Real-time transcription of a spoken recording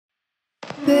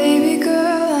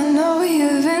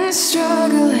been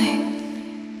struggling,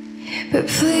 but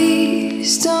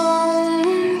please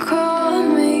don't call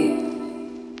me.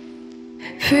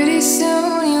 Pretty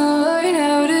soon you'll learn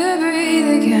how to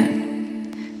breathe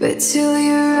again, but till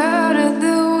you're out of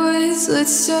the woods,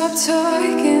 let's stop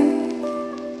talking.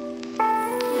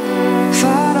 If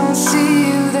I don't see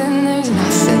you, then there's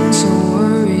nothing to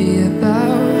worry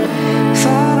about. If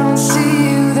I don't see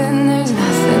you, then there's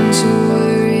nothing to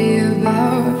worry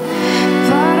about. If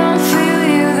I don't feel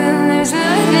you, then there's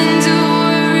nothing to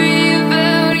worry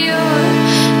about. You're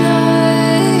not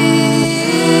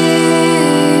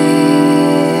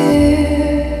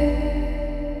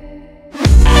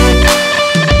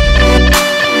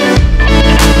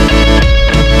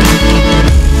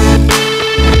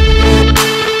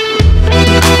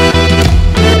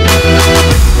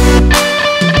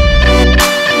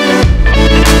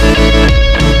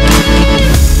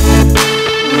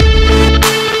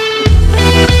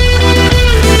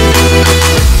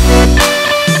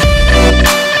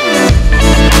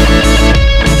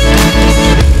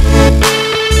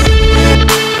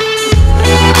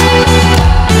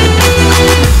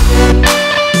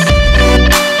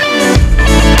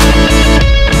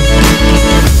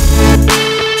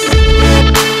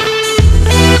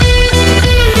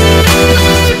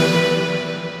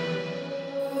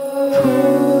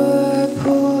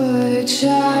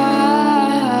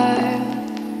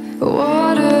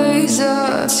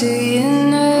to your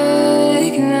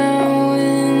neck now,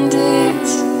 and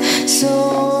it's so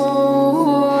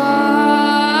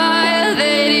wild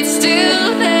that it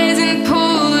still hasn't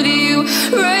pulled you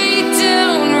right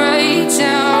down.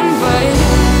 But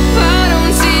if I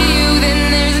don't see you, then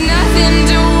there's nothing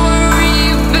to worry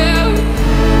about.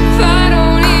 If I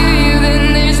don't hear you, then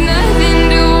there's nothing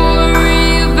to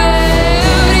worry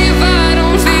about. If I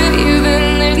don't feel you, then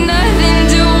there's nothing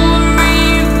to worry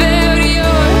about.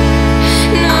 You're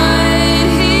not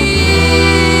here.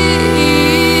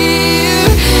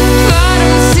 If I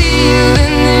don't see you,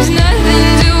 then there's nothing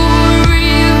to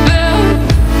worry about.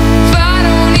 If I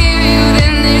don't hear you,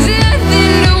 then there's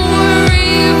nothing to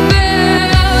worry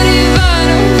about. If I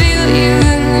don't feel you,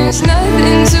 then there's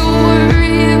nothing to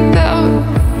worry about.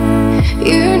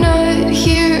 You're not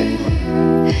here.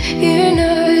 You're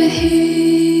not here.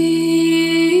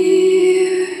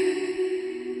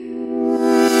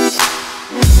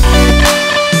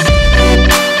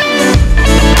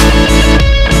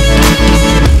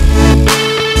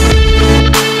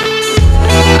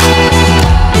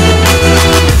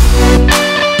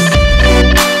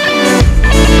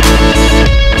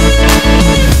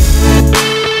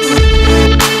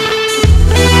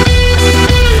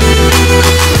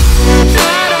 If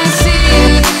I don't see you,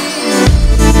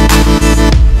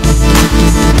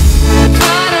 if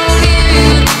I don't hear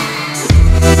you,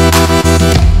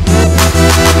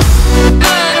 if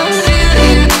I don't feel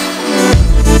you,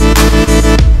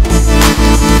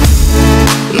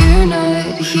 you're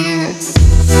not here.